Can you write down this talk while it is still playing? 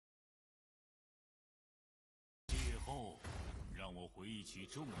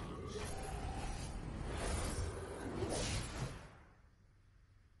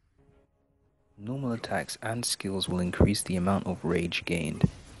Normal attacks and skills will increase the amount of rage gained.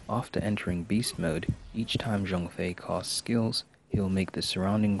 After entering beast mode, each time Zhang Fei casts skills, he will make the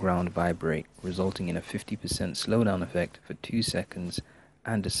surrounding ground vibrate, resulting in a 50% slowdown effect for 2 seconds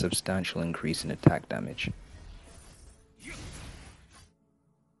and a substantial increase in attack damage.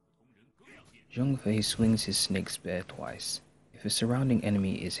 Zhang Fei swings his snake spear twice. If a surrounding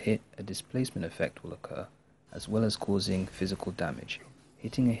enemy is hit, a displacement effect will occur, as well as causing physical damage.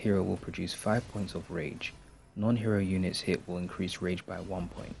 Hitting a hero will produce 5 points of rage. Non-hero units hit will increase rage by 1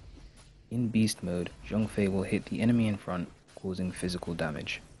 point. In beast mode, Zhang Fei will hit the enemy in front, causing physical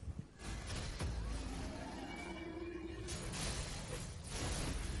damage.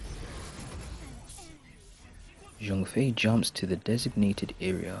 Zhang Fei jumps to the designated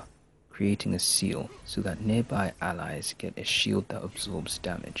area, creating a seal so that nearby allies get a shield that absorbs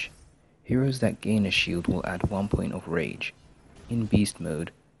damage. Heroes that gain a shield will add 1 point of rage. In beast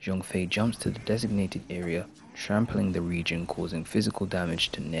mode, Zhang Fei jumps to the designated area, trampling the region, causing physical damage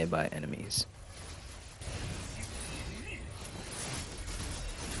to nearby enemies.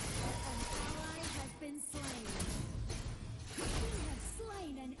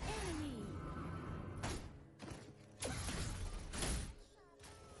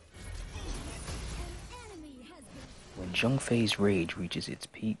 When Zhang Fei's rage reaches its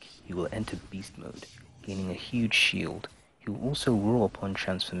peak, he will enter beast mode, gaining a huge shield. He will also roar upon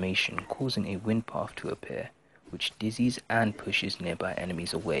transformation, causing a wind path to appear, which dizzies and pushes nearby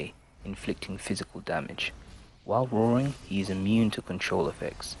enemies away, inflicting physical damage. While roaring, he is immune to control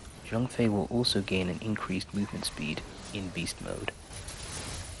effects. Zhang Fei will also gain an increased movement speed in beast mode.